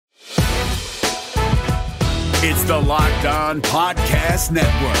It's the Locked On Podcast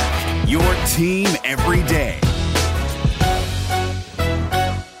Network, your team every day.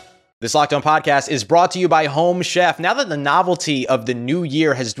 This Locked On Podcast is brought to you by Home Chef. Now that the novelty of the new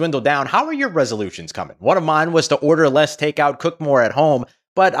year has dwindled down, how are your resolutions coming? One of mine was to order less takeout, cook more at home,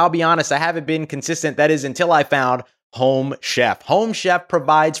 but I'll be honest, I haven't been consistent. That is until I found Home Chef. Home Chef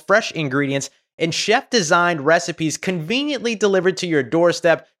provides fresh ingredients and chef-designed recipes conveniently delivered to your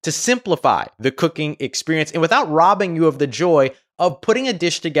doorstep to simplify the cooking experience and without robbing you of the joy of putting a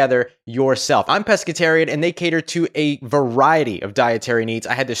dish together yourself. I'm pescatarian and they cater to a variety of dietary needs.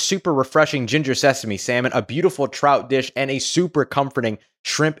 I had this super refreshing ginger sesame salmon, a beautiful trout dish, and a super comforting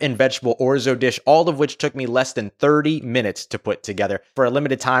shrimp and vegetable orzo dish, all of which took me less than 30 minutes to put together. For a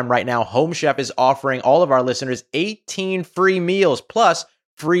limited time right now, Home Chef is offering all of our listeners 18 free meals plus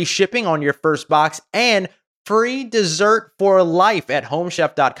free shipping on your first box and free dessert for life at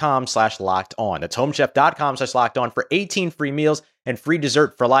homechef.com/lockedon. That's homechef.com/lockedon for 18 free meals and free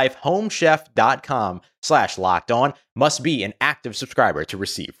dessert for life. Homechef.com/lockedon. Must be an active subscriber to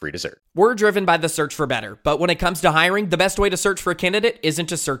receive free dessert. We're driven by the search for better, but when it comes to hiring, the best way to search for a candidate isn't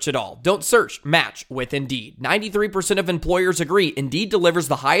to search at all. Don't search, match with Indeed. 93% of employers agree Indeed delivers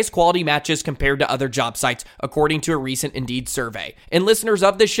the highest quality matches compared to other job sites, according to a recent Indeed survey. And listeners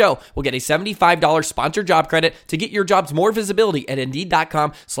of this show will get a $75 sponsored job credit to get your jobs more visibility at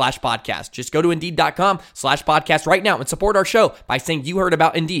Indeed.com/podcast. Just go to Indeed.com/podcast right now and support our show by saying you heard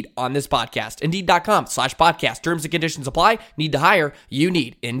about Indeed on this podcast. Indeed.com/podcast. Terms and conditions apply. Need to hire? You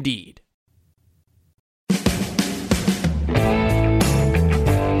need Indeed.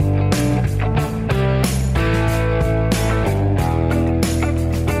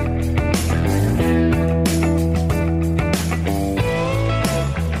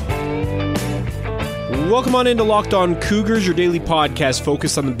 Welcome on into Locked On Cougars, your daily podcast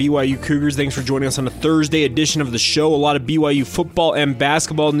focused on the BYU Cougars. Thanks for joining us on a Thursday edition of the show. A lot of BYU football and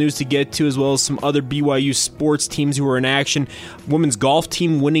basketball news to get to, as well as some other BYU sports teams who are in action. Women's golf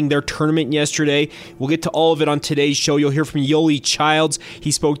team winning their tournament yesterday. We'll get to all of it on today's show. You'll hear from Yoeli Childs. He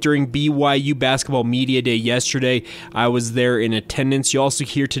spoke during BYU Basketball Media Day yesterday. I was there in attendance. You'll also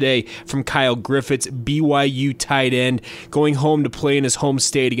hear today from Kyle Griffitts, BYU tight end, going home to play in his home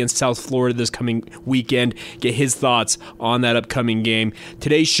state against South Florida this coming weekend. Get his thoughts on that upcoming game.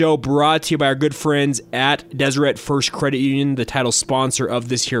 Today's show brought to you by our good friends at Deseret First Credit Union, the title sponsor of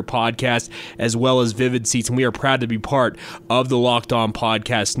this here podcast, as well as Vivid Seats, and we are proud to be part of the Locked On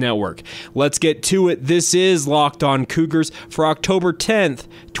Podcast Network. Let's get to it. This is Locked On Cougars for October 10th,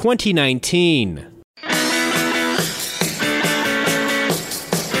 2019.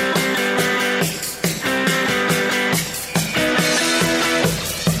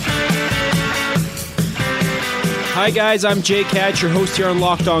 Hi guys, I'm Jake Hatch, your host here on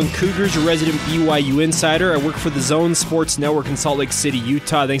Locked On Cougars, your resident BYU insider. I work for the Zone Sports Network in Salt Lake City,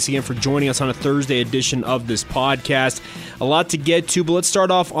 Utah. Thanks again for joining us on a Thursday edition of this podcast. A lot to get to, but let's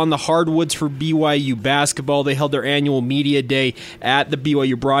start off on the hardwoods for BYU basketball. They held their annual media day at the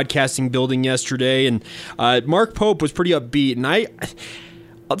BYU Broadcasting Building yesterday, and Mark Pope was pretty upbeat. And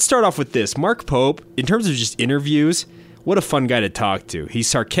let's start off with this. Mark Pope, in terms of just interviews, what a fun guy to talk to. He's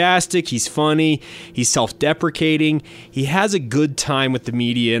sarcastic, he's funny, he's self-deprecating, he has a good time with the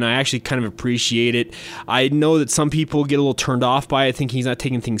media, and I actually kind of appreciate it. I know that some people get a little turned off by it, thinking he's not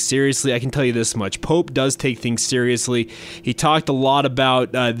taking things seriously. I can tell you this much. Pope does take things seriously. He talked a lot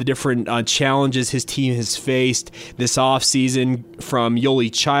about the different challenges his team has faced this offseason, from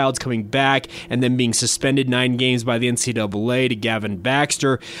Yoeli Childs coming back and then being suspended 9 games by the NCAA, to Gavin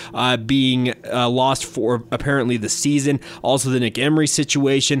Baxter being lost for apparently the season. Also the Nick Emery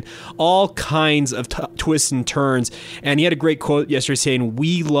situation, all kinds of twists and turns. And he had a great quote yesterday saying,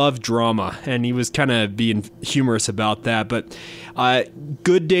 "We love drama." And he was kind of being humorous about that. But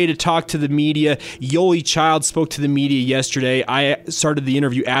good day to talk to the media. Yoeli Childs spoke to the media yesterday. I started the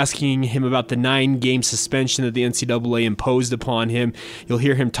interview asking him about the 9-game suspension that the NCAA imposed upon him. You'll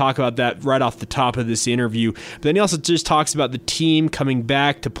hear him talk about that right off the top of this interview. But then he also just talks about the team coming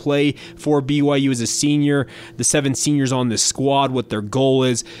back to play for BYU as a senior, the 7 seniors on this squad, what their goal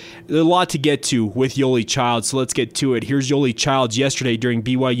is. There's a lot to get to with Yoeli Childs, so let's get to it. Here's Yoeli Childs yesterday during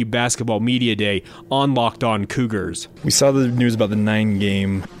BYU Basketball Media Day on Locked On Cougars. We saw the news about the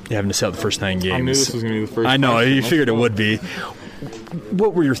 9-game, having to sell the first 9 games. I knew this was going to be the first. I know, you figured it would be.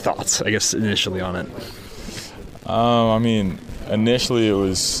 What were your thoughts, I guess, initially on it? I mean, initially it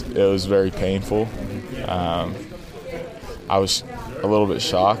was very painful. I was a little bit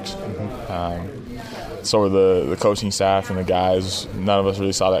shocked. So were the coaching staff and the guys. None of us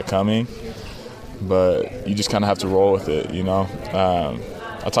really saw that coming. But you just kind of have to roll with it, you know.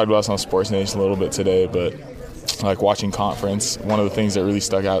 I talked about this on Sports Nation a little bit today, but like watching conference, one of the things that really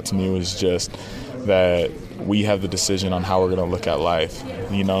stuck out to me was just that we have the decision on how we're going to look at life.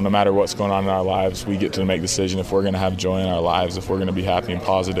 You know, no matter what's going on in our lives, we get to make the decision if we're going to have joy in our lives, if we're going to be happy and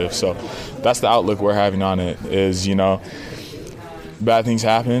positive. So that's the outlook we're having on it is, you know, bad things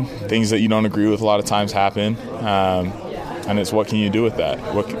happen, things that you don't agree with a lot of times happen. And it's what can you do with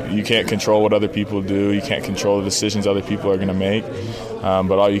that? You can't control what other people do. You can't control the decisions other people are going to make.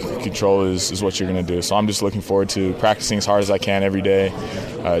 But all you can control is what you're going to do. So I'm just looking forward to practicing as hard as I can every day,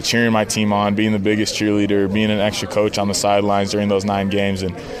 cheering my team on, being the biggest cheerleader, being an extra coach on the sidelines during those 9 games,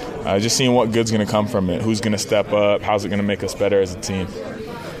 and just seeing what good's going to come from it, who's going to step up, how's it going to make us better as a team.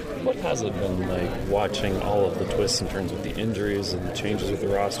 What has it been like watching all of the twists and turns with the injuries and the changes with the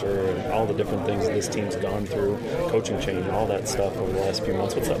roster and all the different things that this team's gone through, coaching change, all that stuff over the last few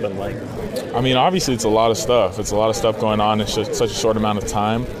months? What's that been like? I mean, obviously it's a lot of stuff. It's a lot of stuff going on in such a short amount of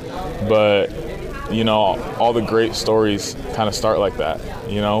time. But, you know, all the great stories kind of start like that.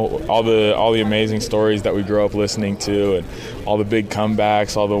 You know, all the amazing stories that we grew up listening to, and all the big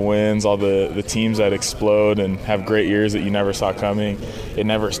comebacks, all the wins, all the teams that explode and have great years that you never saw coming. It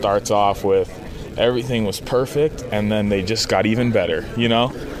never starts off with everything was perfect and then they just got even better. You know,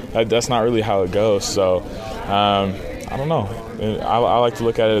 that's not really how it goes. So I don't know. I like to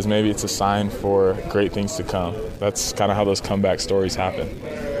look at it as maybe it's a sign for great things to come. That's kind of how those comeback stories happen.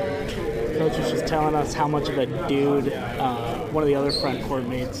 Coach was just telling us how much of a dude one of the other front court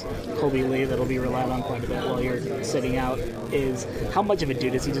mates, Colby Lee, that'll be relied on quite a bit while you're sitting out, is how much of a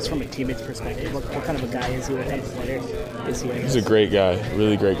dude is he just from a teammate's perspective? What kind of a guy is he? What kind of player is he? He's a great guy,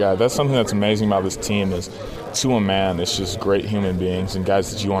 really great guy. That's something that's amazing about this team is, to a man, it's just great human beings and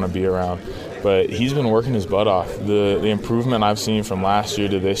guys that you want to be around. But he's been working his butt off. The improvement I've seen from last year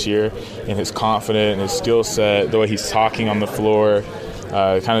to this year in his confidence and his skill set, the way he's talking on the floor,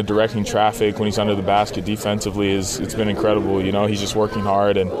 kind of directing traffic when he's under the basket defensively, it's been incredible. You know, he's just working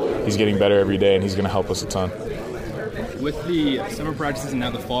hard and he's getting better every day, and he's going to help us a ton. With the summer practices and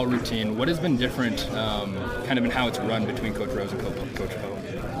now the fall routine, what has been different kind of in how it's run between Coach Rose and Coach Pope?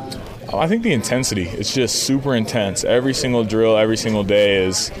 I think the intensity. It's just super intense. Every single drill, every single day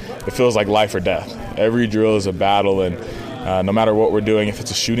it feels like life or death. Every drill is a battle, and no matter what we're doing, if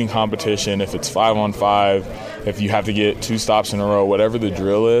it's a shooting competition, if it's 5-on-5, if you have to get 2 stops in a row, whatever the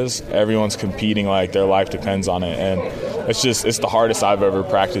drill is, everyone's competing like their life depends on it. And it's the hardest I've ever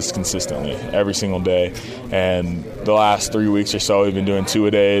practiced consistently every single day. And the last 3 weeks or so, we've been doing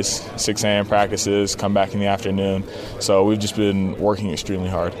 2-a-days, 6 a.m. practices, come back in the afternoon. So we've just been working extremely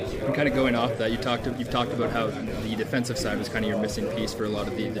hard. And kind of going off that, you've talked about how the defensive side was kind of your missing piece for a lot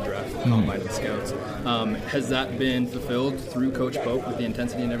of the draft combine and scouts. Has that been fulfilled through Coach Pope with the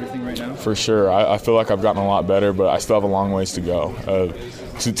intensity and everything right now? For sure. I feel like I've gotten a lot better, but I still have a long ways to go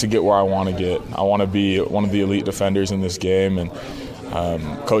to get where I want to get. I want to be one of the elite defenders in this game, and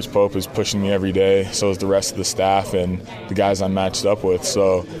Coach Pope is pushing me every day. So is the rest of the staff and the guys I'm matched up with.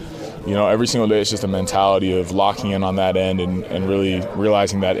 So, you know, every single day it's just a mentality of locking in on that end and really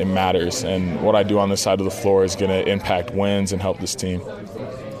realizing that it matters. And what I do on this side of the floor is going to impact wins and help this team.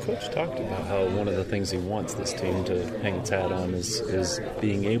 Coach talked about how one of the things he wants this team to hang its hat on is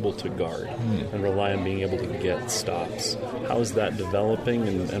being able to guard and rely on being able to get stops. How is that developing,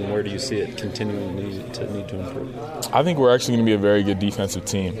 and where do you see it continuing to need to improve? I think we're actually going to be a very good defensive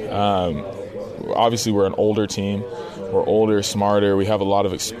team. Obviously, we're an older team. We're older, smarter. We have a lot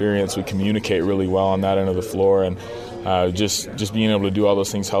of experience. We communicate really well on that end of the floor, and just being able to do all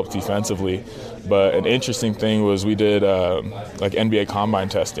those things helps defensively. But an interesting thing was we did like NBA combine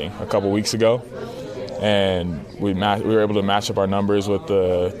testing a couple weeks ago, and we were able to match up our numbers with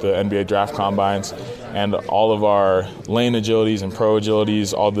the NBA draft combines, and all of our lane agilities and pro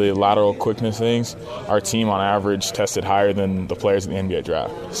agilities, all the lateral quickness things, our team on average tested higher than the players in the NBA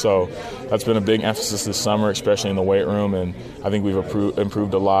draft. So that's been a big emphasis this summer, especially in the weight room, and I think we've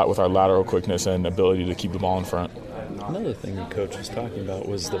improved a lot with our lateral quickness and ability to keep the ball in front. Another thing the coach was talking about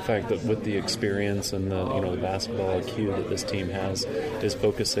was the fact that with the experience and the basketball IQ that this team has, is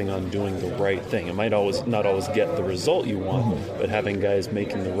focusing on doing the right thing. It might not always get the result you want, but having guys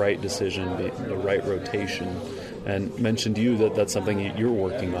making the right decision, the right rotation. And mentioned to you that that's something you're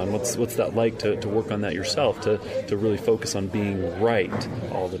working on. What's that like to work on that yourself, to really focus on being right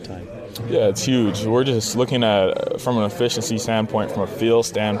all the time? Yeah, it's huge. We're just looking at, from an efficiency standpoint, from a feel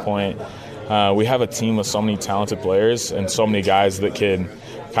standpoint, we have a team with so many talented players and so many guys that can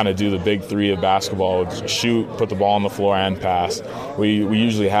kind of do the big three of basketball: shoot, put the ball on the floor, and pass. We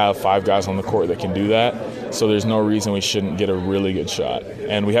usually have 5 guys on the court that can do that, so there's no reason we shouldn't get a really good shot.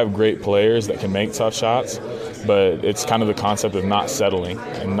 And we have great players that can make tough shots, but it's kind of the concept of not settling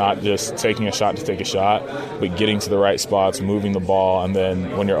and not just taking a shot to take a shot, but getting to the right spots, moving the ball, and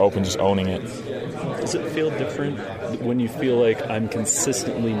then when you're open, just owning it. Does it feel different when you feel like I'm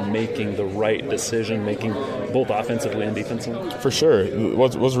consistently making the right decision, making both offensively and defensively? For sure.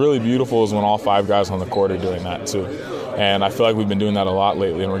 What's really beautiful is when all 5 guys on the court are doing that too. And I feel like we've been doing that a lot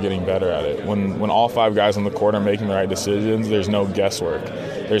lately, and we're getting better at it. When all 5 guys on the court are making the right decisions, there's no guesswork.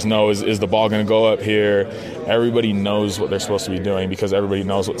 There's no, is the ball going to go up here? Everybody knows what they're supposed to be doing because everybody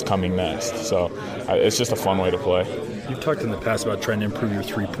knows what's coming next. So it's just a fun way to play. You've talked in the past about trying to improve your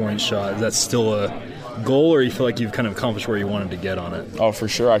three-point shot. Is that still a goal, or you feel like you've kind of accomplished where you wanted to get on it? Oh, for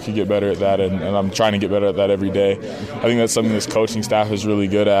sure I could get better at that, and I'm trying to get better at that every day. I think that's something this coaching staff is really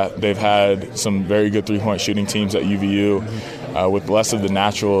good at. They've had some very good three-point shooting teams at UVU with less of the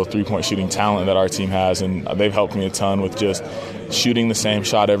natural three-point shooting talent that our team has, and they've helped me a ton with just shooting the same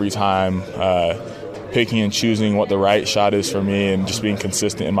shot every time, picking and choosing what the right shot is for me, and just being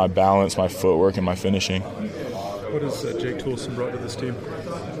consistent in my balance, my footwork, and my finishing. What has Jake Toolson brought to this team?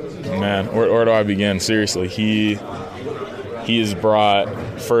 Man, where do I begin? Seriously, he has brought,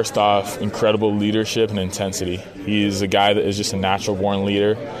 first off, incredible leadership and intensity. He's a guy that is just a natural-born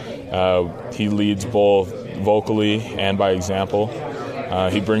leader. He leads both vocally and by example.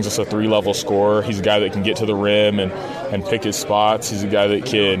 He brings us a 3-level scorer. He's a guy that can get to the rim and pick his spots. He's a guy that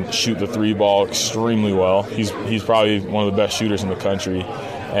can shoot the 3-ball extremely well. He's probably one of the best shooters in the country,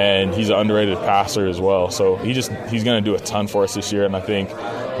 and he's an underrated passer as well. So he's going to do a ton for us this year, and I think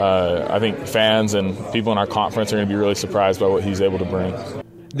fans and people in our conference are going to be really surprised by what he's able to bring.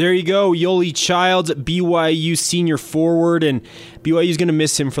 There you go, Yoeli Childs, BYU senior forward, and BYU is going to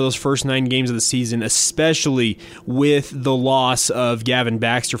miss him for those first 9 games of the season, especially with the loss of Gavin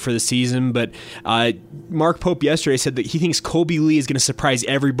Baxter for the season. But Mark Pope yesterday said that he thinks Kobe Lee is going to surprise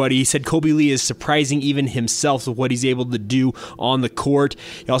everybody. He said Kobe Lee is surprising even himself with what he's able to do on the court.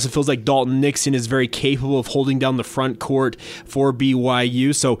 He also feels like Dalton Nixon is very capable of holding down the front court for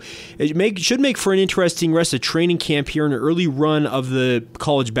BYU. So it should make for an interesting rest of training camp here and an early run of the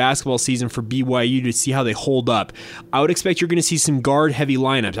college basketball season for BYU to see how they hold up. I would expect you're going to see some guard-heavy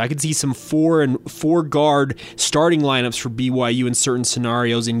lineups. I could see some 4 and 4 guard starting lineups for BYU in certain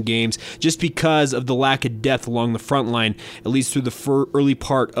scenarios in games just because of the lack of depth along the front line, at least through the early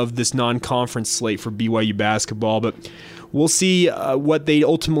part of this non-conference slate for BYU basketball. But we'll see what they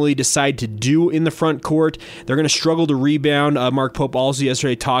ultimately decide to do in the front court. They're going to struggle to rebound. Mark Pope also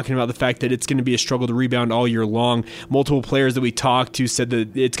yesterday talking about the fact that it's going to be a struggle to rebound all year long. Multiple players that we talked to said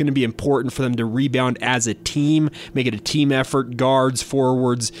that it's going to be important for them to rebound as a team, make it a team effort. Guards,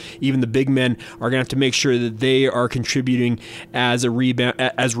 forwards, even the big men are going to have to make sure that they are contributing as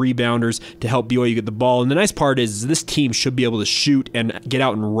rebounders to help BYU get the ball. And the nice part is this team should be able to shoot and get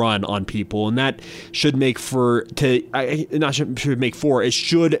out and run on people, and that should make it should make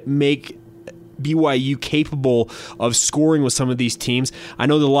BYU capable of scoring with some of these teams. I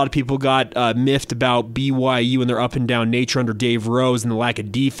know that a lot of people got miffed about BYU and their up and down nature under Dave Rose and the lack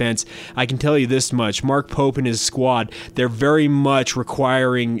of defense. I can tell you this much. Mark Pope and his squad, they're very much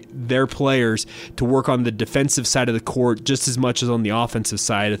requiring their players to work on the defensive side of the court just as much as on the offensive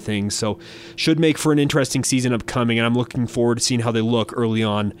side of things. So should make for an interesting season upcoming, and I'm looking forward to seeing how they look early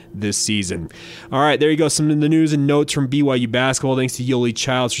on this season. All right, there you go. Some of the news and notes from BYU basketball. Thanks to Yoeli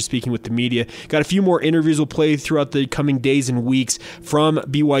Childs for speaking with the media. Got a few more interviews we'll play throughout the coming days and weeks from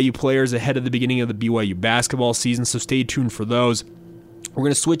BYU players ahead of the beginning of the BYU basketball season, so stay tuned for those. We're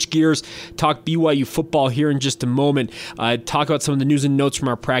going to switch gears, talk BYU football here in just a moment, talk about some of the news and notes from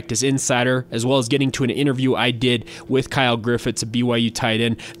our Practice Insider, as well as getting to an interview I did with Kyle Griffitts, a BYU tight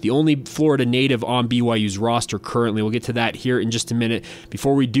end, the only Florida native on BYU's roster currently. We'll get to that here in just a minute.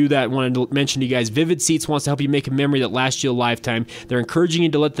 Before we do that, I wanted to mention to you guys, Vivid Seats wants to help you make a memory that lasts you a lifetime. They're encouraging you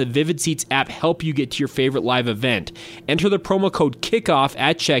to let the Vivid Seats app help you get to your favorite live event. Enter the promo code KICKOFF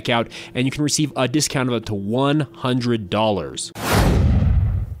at checkout, and you can receive a discount of up to $100.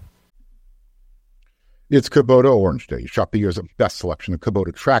 It's Kubota Orange Day. Shop the year's best selection of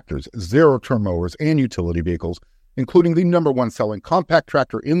Kubota tractors, zero-turn mowers, and utility vehicles, including the #1 selling compact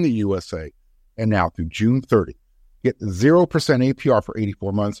tractor in the USA. And now through June 30, get 0% APR for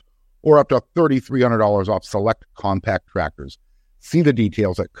 84 months or up to $3,300 off select compact tractors. See the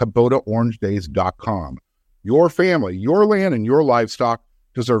details at KubotaOrangeDays.com. Your family, your land, and your livestock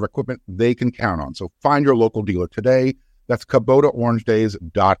deserve equipment they can count on. So find your local dealer today. That's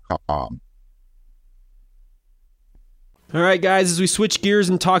KubotaOrangeDays.com. All right, guys, as we switch gears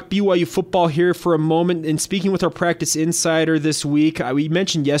and talk BYU football here for a moment, and speaking with our practice insider this week, we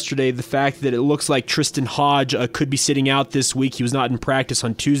mentioned yesterday the fact that it looks like Tristan Hodge could be sitting out this week. He was not in practice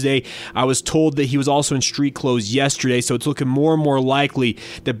on Tuesday. I was told that he was also in street clothes yesterday, so it's looking more and more likely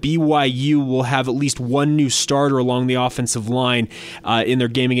that BYU will have at least one new starter along the offensive line in their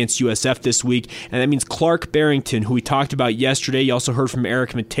game against USF this week, and that means Clark Barrington, who we talked about yesterday, you also heard from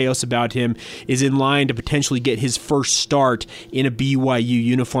Eric Mateos about him, is in line to potentially get his first start in a BYU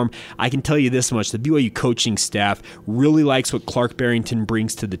uniform. I can tell you this much, the BYU coaching staff really likes what Clark Barrington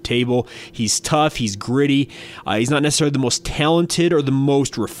brings to the table. He's tough, he's gritty, he's not necessarily the most talented or the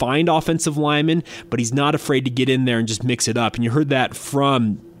most refined offensive lineman, but he's not afraid to get in there and just mix it up. And you heard that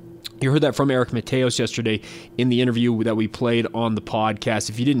from Eric Mateos yesterday in the interview that we played on the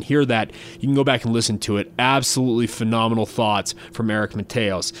podcast. If you didn't hear that, you can go back and listen to it. Absolutely phenomenal thoughts from Eric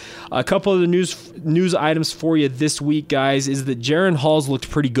Mateos. A couple of the news items for you this week, guys, is that Jaron Hall's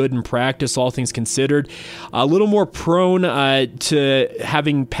looked pretty good in practice, all things considered. A little more prone to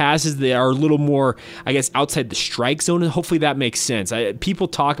having passes that are a little more, I guess, outside the strike zone, and hopefully that makes sense. People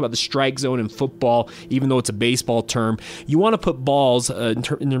talk about the strike zone in football, even though it's a baseball term. You want to put balls in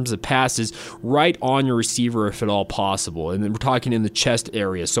terms of passes right on your receiver if at all possible. And then we're talking in the chest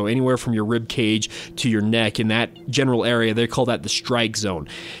area, so anywhere from your rib cage to your neck, in that general area, they call that the strike zone.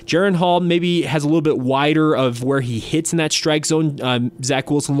 Jaron Hall maybe has a little bit wider of where he hits in that strike zone.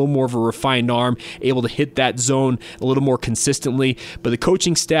 Zach Wilson, a little more of a refined arm, able to hit that zone a little more consistently. But the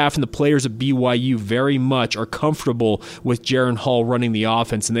coaching staff and the players at BYU very much are comfortable with Jaron Hall running the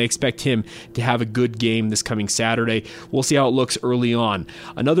offense, and they expect him to have a good game this coming Saturday. We'll see how it looks early on.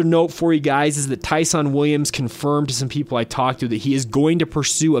 Another note for you guys is that Tyson Williams confirmed to some people I talked to that he is going to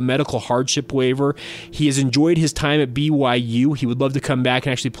pursue a medical hardship waiver. He has enjoyed his time at BYU. He would love to come back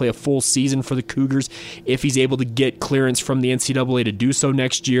and actually play a full season for the Cougars if he's able to get clearance from the NCAA to do so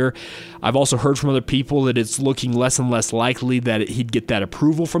next year. I've also heard from other people that it's looking less and less likely that he'd get that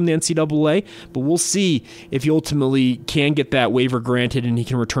approval from the NCAA, but we'll see if he ultimately can get that waiver granted and he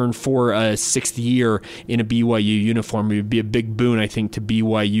can return for a sixth year in a BYU uniform. It would be a big boon, I think, to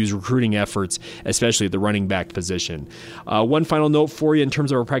BYU's recruiting efforts, especially at the running back position. One final note for you in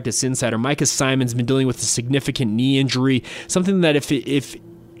terms of our practice insider, Micah Simon's been dealing with a significant knee injury, something that if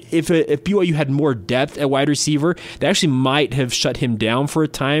BYU had more depth at wide receiver, they actually might have shut him down for a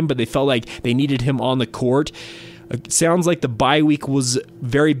time, but they felt like they needed him on the court. It sounds like the bye week was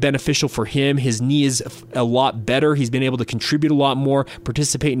very beneficial for him. His knee is a lot better. He's been able to contribute a lot more,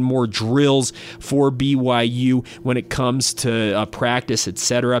 participate in more drills for BYU when it comes to practice,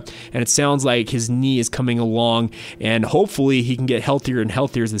 etc. And it sounds like his knee is coming along, and hopefully he can get healthier and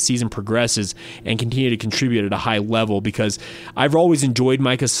healthier as the season progresses and continue to contribute at a high level, because I've always enjoyed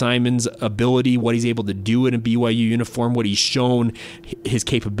Micah Simon's ability, what he's able to do in a BYU uniform, what he's shown his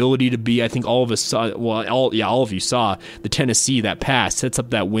capability to be. I think all of us saw, all of you saw the Tennessee, that pass sets up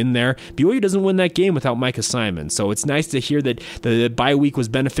that win there. BYU doesn't win that game without Micah Simon, so it's nice to hear that the bye week was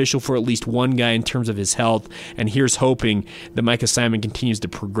beneficial for at least one guy in terms of his health, and here's hoping that Micah Simon continues to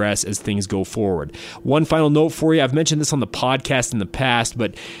progress as things go forward. One final note for you, I've mentioned this on the podcast in the past,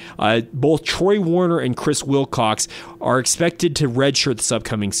 but both Troy Warner and Chris Wilcox are expected to redshirt this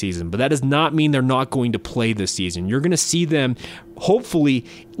upcoming season, but that does not mean they're not going to play this season. You're going to see them hopefully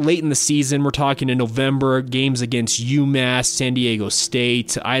late in the season. We're talking in November, games against UMass, San Diego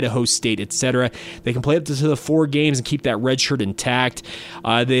State, Idaho State, etc. They can play up to the 4 games and keep that red shirt intact.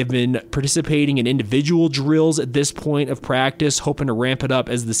 They've been participating in individual drills at this point of practice, hoping to ramp it up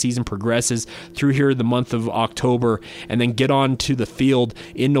as the season progresses through here the month of October, and then get on to the field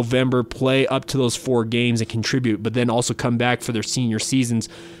in November, play up to those 4 games and contribute, but then also come back for their senior seasons,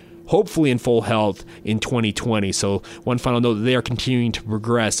 hopefully in full health in 2020. So one final note, they are continuing to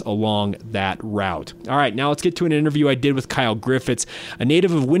progress along that route. All right, now let's get to an interview I did with Kyle Griffitts, a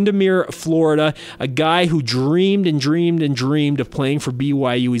native of Windermere, Florida, a guy who dreamed and dreamed and dreamed of playing for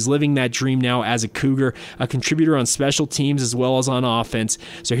BYU. He's living that dream now as a Cougar, a contributor on special teams as well as on offense.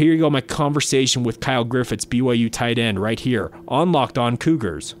 So here you go, my conversation with Kyle Griffitts, BYU tight end, right here on Locked On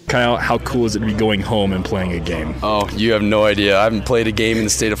Cougars. Kyle, how cool is it to be going home and playing a game? Oh, you have no idea. I haven't played a game in the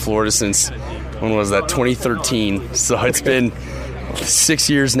state of Florida since, when was that, 2013. So it's been 6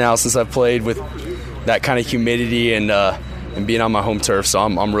 years now since I've played with that kind of humidity and being on my home turf. So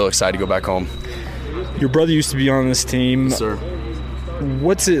I'm real excited to go back home. Your brother used to be on this team. Yes, sir.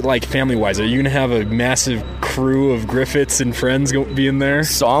 What's it like family-wise? Are you going to have a massive crew of Griffitts and friends being there?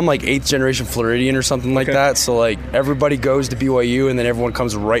 So I'm like 8th generation Floridian or something like that. So like everybody goes to BYU and then everyone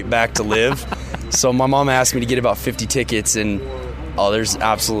comes right back to live. So my mom asked me to get about 50 tickets, and there's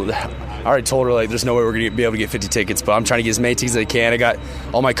absolutely I already told her, like, there's no way we're going to be able to get 50 tickets, but I'm trying to get as many tickets as I can. I got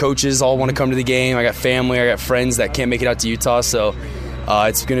all my coaches all want to come to the game. I got family. I got friends that can't make it out to Utah, so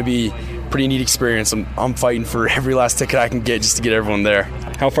it's going to be a pretty neat experience. I'm fighting for every last ticket I can get just to get everyone there.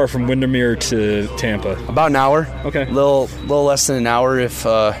 How far from Windermere to Tampa? About an hour. Okay. A little less than an hour if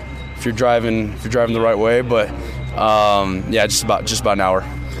you're driving the right way, but just about an hour.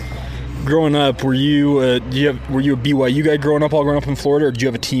 Growing up, were you a BYU guy growing up in Florida, or did you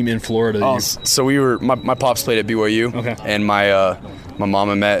have a team in Florida? So my pops played at BYU, okay. And my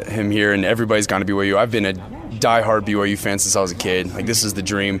mama met him here, and everybody's gone to BYU. I've been a diehard BYU fan since I was a kid. Like, this is the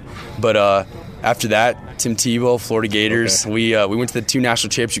dream. But after that, Tim Tebow, Florida Gators. Okay. We went to the 2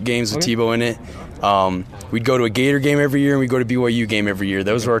 national championship games with Tebow in it. We'd go to a Gator game every year, and we'd go to BYU game every year.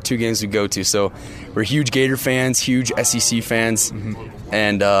 Those were our 2 games we'd go to. So we're huge Gator fans, huge SEC fans,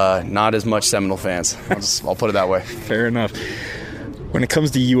 and not as much Seminole fans. I'll put it that way. Fair enough. When it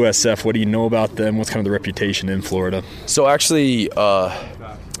comes to USF, what do you know about them? What's kind of the reputation in Florida? So actually,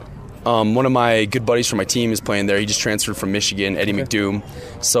 one of my good buddies from my team is playing there. He just transferred from Michigan, Eddie McDoom.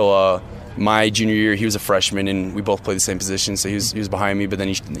 So my junior year, he was a freshman, and we both played the same position. So he was behind me, but then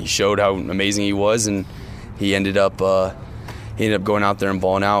he showed how amazing he was, and he ended up going out there and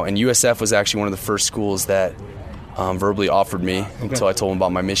balling out. And USF was actually one of the first schools that verbally offered me until I told him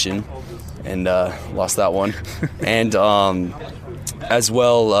about my mission, and lost that one. And as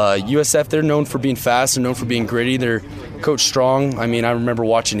well, USF, they're known for being fast. They're known for being gritty. They're Coach Strong. I mean, I remember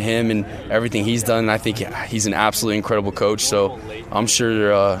watching him and everything he's done, and I think he's an absolutely incredible coach. So I'm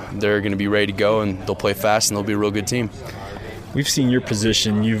sure they're going to be ready to go, and they'll play fast, and they'll be a real good team. We've seen your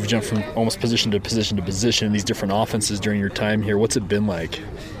position. You've jumped from almost position to position to position in these different offenses during your time here. What's it been like?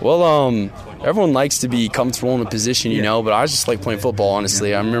 Well, everyone likes to be comfortable in a position, you know, but I just like playing football,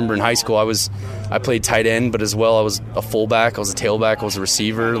 honestly. I remember in high school I played tight end, but as well I was a fullback, I was a tailback, I was a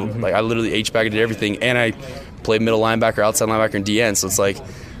receiver. Like, I literally H-back, I did everything, and I played middle linebacker, outside linebacker, and DN. So it's like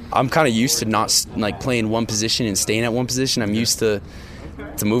I'm kind of used to not like playing one position and staying at one position. I'm used to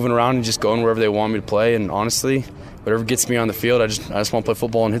moving around and just going wherever they want me to play, and honestly, whatever gets me on the field, I just want to play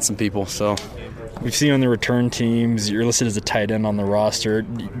football and hit some people. So we've seen on the return teams, you're listed as a tight end on the roster.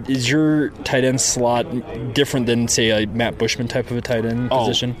 Is your tight end slot different than, say, a Matt Bushman type of a tight end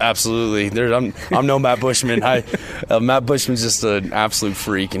position? Absolutely. I'm no Matt Bushman. Matt Bushman's just an absolute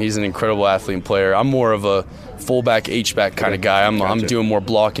freak, and he's an incredible athlete and player. I'm more of a fullback, H-back kind of guy. I'm doing more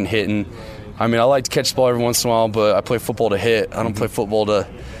block and hitting. I mean, I like to catch the ball every once in a while, but I play football to hit. I don't play football to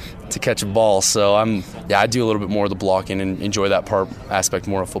catch a ball. So I do a little bit more of the blocking and enjoy that aspect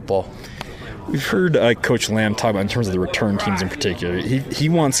more of football. We've heard Coach Lamb talk about, in terms of the return teams in particular, he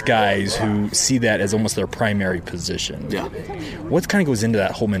wants guys who see that as almost their primary position. Yeah. What kind of goes into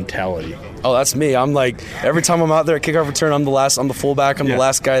that whole mentality? Oh, that's me. I'm like, every time I'm out there at kickoff return, I'm the fullback, I'm the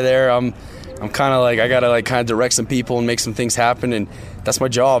last guy there. I'm kind of like, I got to like kind of direct some people and make some things happen, and that's my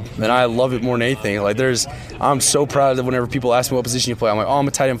job, and I love it more than anything. Like, I'm so proud that whenever people ask me what position you play, I'm like, I'm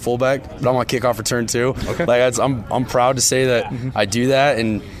a tight end fullback, but I'm on kickoff return too. Okay. Like, I'm proud to say that I do that,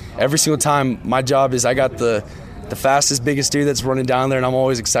 and every single time my job is I got the fastest, biggest dude that's running down there, and I'm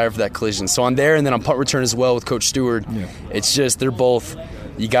always excited for that collision. So I'm there, and then I'm punt return as well with Coach Stewart. Yeah. It's just, they're both,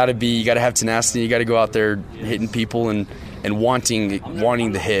 you got to have tenacity, you got to go out there hitting people and wanting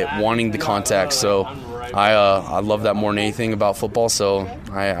the hit, wanting the contact. So I love that more than anything about football, so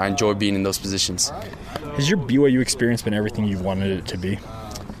I enjoy being in those positions. Has your BYU experience been everything you've wanted it to be?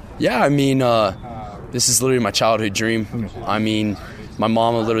 Yeah, I mean, this is literally my childhood dream. I mean, my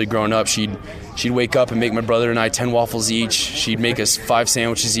mom, literally growing up, she'd wake up and make my brother and I 10 waffles each. She'd make us 5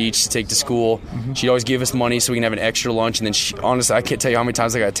 sandwiches each to take to school. She'd always give us money so we can have an extra lunch. And then, honestly, I can't tell you how many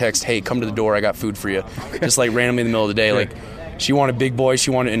times I got a text, hey, come to the door, I got food for you. Just like randomly in the middle of the day. Like, she wanted big boys.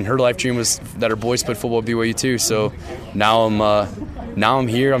 And her life dream was that her boys played football at BYU too. So now I'm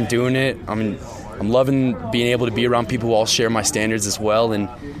here. I'm doing it. I'm loving being able to be around people who all share my standards as well. And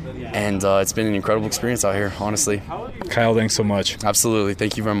it's been an incredible experience out here, honestly. Kyle, thanks so much. Absolutely.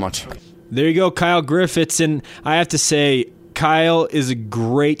 Thank you very much. There you go, Kyle Griffitts. And I have to say, Kyle is a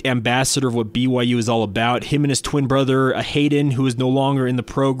great ambassador of what BYU is all about. Him and his twin brother, Hayden, who is no longer in the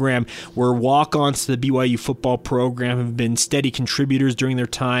program, were walk-ons to the BYU football program, have been steady contributors during their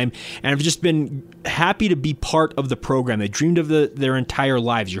time, and have just been happy to be part of the program. They dreamed of their entire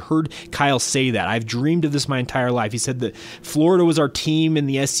lives. You heard Kyle say that. I've dreamed of this my entire life. He said that Florida was our team in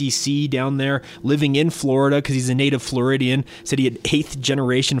the SEC down there, living in Florida because he's a native Floridian. Said he had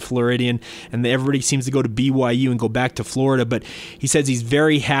 8th-generation Floridian, and everybody seems to go to BYU and go back to Florida. But he says he's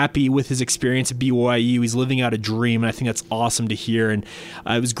very happy with his experience at BYU. He's living out a dream, and I think that's awesome to hear. And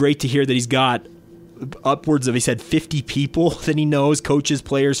it was great to hear that he's got upwards of, he said, 50 people that he knows, coaches,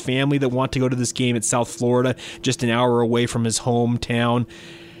 players, family that want to go to this game at South Florida, just an hour away from his hometown.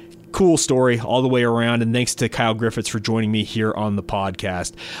 Cool story all the way around, and thanks to Kyle Griffitts for joining me here on the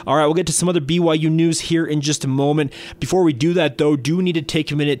podcast. All right, we'll get to some other BYU news here in just a moment. Before we do that, though, do need to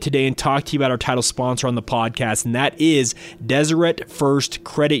take a minute today and talk to you about our title sponsor on the podcast, and that is Deseret First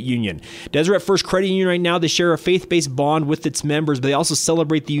Credit Union. Deseret First Credit Union right now, they share a faith-based bond with its members, but they also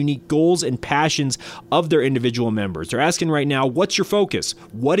celebrate the unique goals and passions of their individual members. They're asking right now, what's your focus?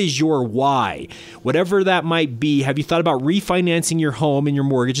 What is your why? Whatever that might be, have you thought about refinancing your home and your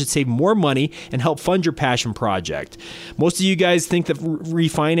mortgage to save more money and help fund your passion project? Most of you guys think that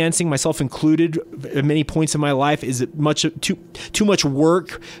refinancing, myself included, at many points in my life, is too much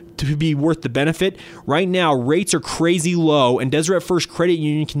work to be worth the benefit. Right now, rates are crazy low, and Deseret First Credit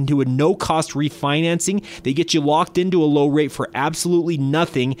Union can do a no-cost refinancing. They get you locked into a low rate for absolutely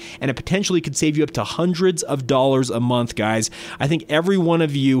nothing, and it potentially could save you up to hundreds of dollars a month, guys. I think every one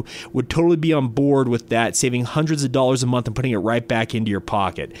of you would totally be on board with that, saving hundreds of dollars a month and putting it right back into your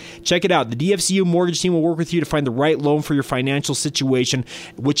pocket. Check it out. The DFCU mortgage team will work with you to find the right loan for your financial situation,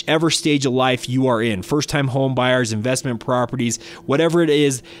 whichever stage of life you are in. First-time home buyers, investment properties, whatever it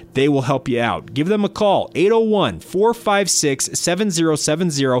is, they will help you out. Give them a call,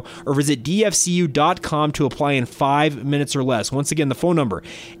 801-456-7070, or visit dfcu.com to apply in 5 minutes or less. Once again, the phone number,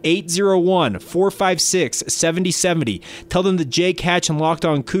 801-456-7070. Tell them that Jake Hatch and Locked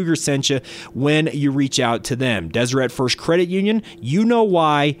On Cougar sent you when you reach out to them. Deseret First Credit Union, you know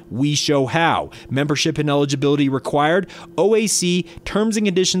why, we show how. Membership and eligibility required. OAC, terms and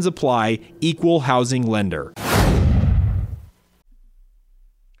conditions apply. Equal housing lender.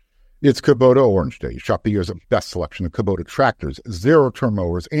 It's Kubota Orange Day. Shop the year's best selection of Kubota tractors, zero-turn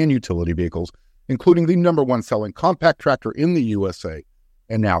mowers, and utility vehicles, including the #1 selling compact tractor in the USA.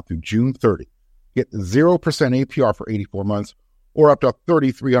 And now through June 30, get 0% APR for 84 months or up to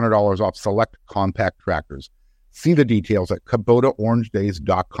 $3,300 off select compact tractors. See the details at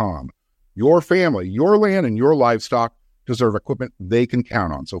KubotaOrangeDays.com. Your family, your land, and your livestock deserve equipment they can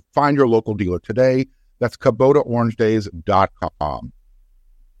count on. So find your local dealer today. That's KubotaOrangeDays.com.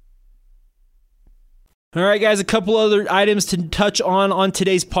 All right, guys, a couple other items to touch on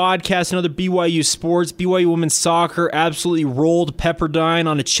today's podcast. Another BYU sports. BYU women's soccer absolutely rolled Pepperdine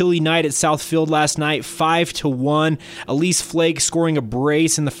on a chilly night at Southfield last night, 5-1. Elise Flake scoring a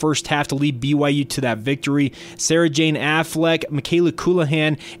brace in the first half to lead BYU to that victory. Sarah Jane Affleck, Michaela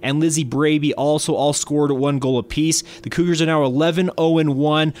Coulihan, and Lizzie Braby also all scored 1 goal apiece. The Cougars are now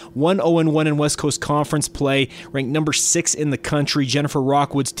 11-0-1, 1-0-1 in West Coast Conference play, ranked number 6 in the country. Jennifer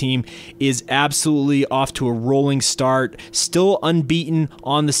Rockwood's team is absolutely off to a rolling start, still unbeaten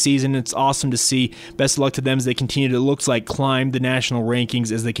on the season. It's awesome to see. Best of luck to them as they continue to, looks like, climb the national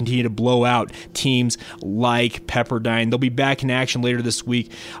rankings as they continue to blow out teams like Pepperdine. They'll be back in action later this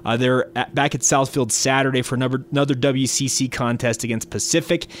week. They're back at Southfield Saturday for another WCC contest against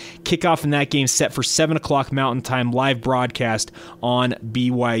Pacific. Kickoff in that game set for 7 o'clock Mountain Time, live broadcast on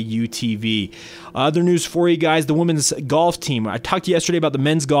BYU TV. Other news for you guys, the women's golf team. I talked to you yesterday about the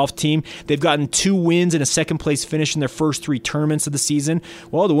men's golf team. They've gotten 2 wins and a second-place finish in their first 3 tournaments of the season.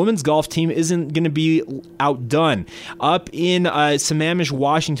 Well, the women's golf team isn't going to be outdone. Up in Sammamish,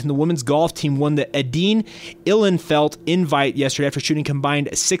 Washington, the women's golf team won the Adine Illenfelt Invite yesterday after shooting combined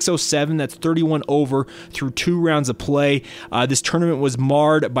 607. That's 31 over through 2 rounds of play. This tournament was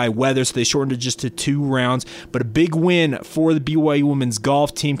marred by weather, so they shortened it just to 2 rounds. But a big win for the BYU women's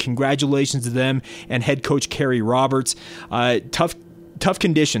golf team. Congratulations to them and head coach Carrie Roberts. Tough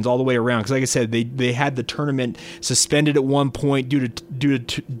conditions all the way around, because like I said, they had the tournament suspended at one point due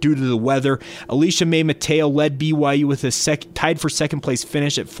to the weather. Alicia May Mateo led BYU with a tied for second place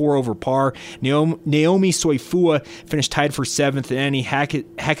finish at 4 over par. Naomi Soifua finished tied for 7th, and Annie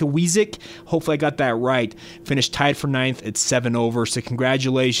Hakawizik, hopefully I got that right, finished tied for 9th at 7 over. So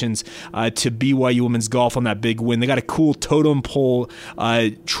congratulations to BYU women's golf on that big win. They got a cool totem pole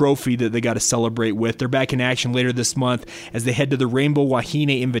trophy that they got to celebrate with. They're back in action later this month as they head to the Rainbow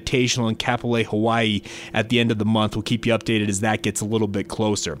Wahine Invitational in Kapolei, Hawaii at the end of the month. We'll keep you updated as that gets a little bit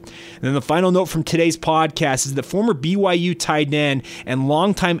closer. And then the final note from today's podcast is that former BYU tight end and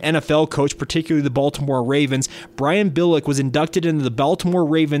longtime NFL coach, particularly the Baltimore Ravens, Brian Billick, was inducted into the Baltimore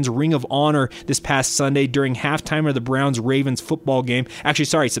Ravens Ring of Honor this past Sunday during halftime of the Browns-Ravens football game.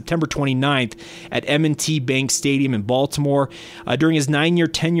 September 29th at M&T Bank Stadium in Baltimore. During his 9-year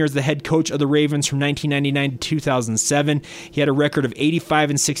tenure as the head coach of the Ravens from 1999 to 2007, he had a record of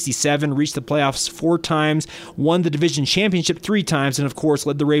 85-67, reached the playoffs 4 times, won the division championship 3 times, and of course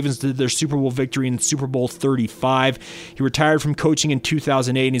led the Ravens to their Super Bowl victory in Super Bowl 35. He retired from coaching in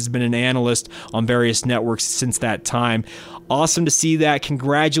 2008 and has been an analyst on various networks since that time. Awesome to see that.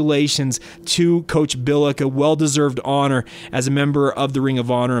 Congratulations to Coach Billick, a well-deserved honor as a member of the Ring of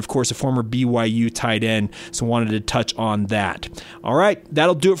Honor, of course, a former BYU tight end, so wanted to touch on that. All right,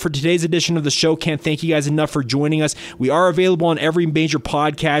 that'll do it for today's edition of the show. Can't thank you guys enough for joining us. We are available on every major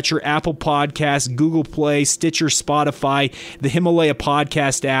podcatcher, Apple Podcasts, Google Play, Stitcher, Spotify, the Himalaya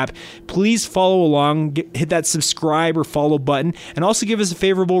podcast app. Please follow along, hit that subscribe or follow button, and also give us a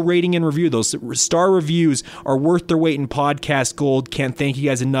favorable rating and review. Those star reviews are worth their weight in podcast gold. Can't thank you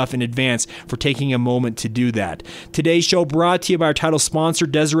guys enough in advance for taking a moment to do that. Today's show brought to you by our title sponsor,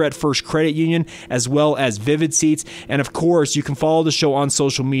 Deseret First Credit Union, as well as Vivid Seats. And of course, you can follow the show on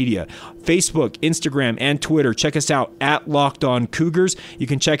social media, Facebook, Instagram, and Twitter. Check us out at Locked On Cougars. You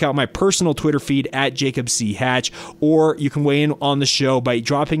can check out my personal Twitter feed at Jacob C. Hatch, or you can weigh in on the show by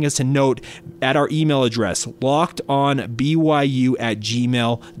dropping us a note at our email address,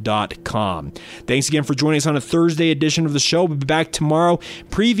 lockedonbyu@gmail.com. Thanks again for joining us on a Thursday edition of the show. We'll be back tomorrow,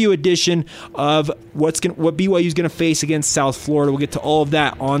 preview edition of what BYU is going to face against South Florida. We'll get to all of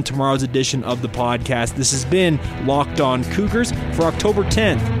that on tomorrow's edition of the podcast. This has been Locked On Cougars for October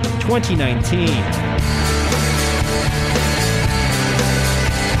 10th, 2019.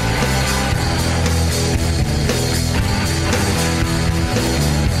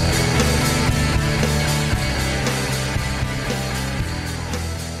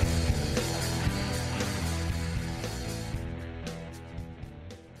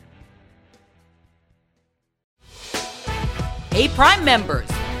 Hey, Prime members,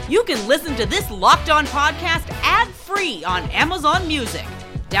 you can listen to this Locked On podcast ad-free on Amazon Music.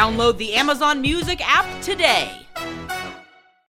 Download the Amazon Music app today.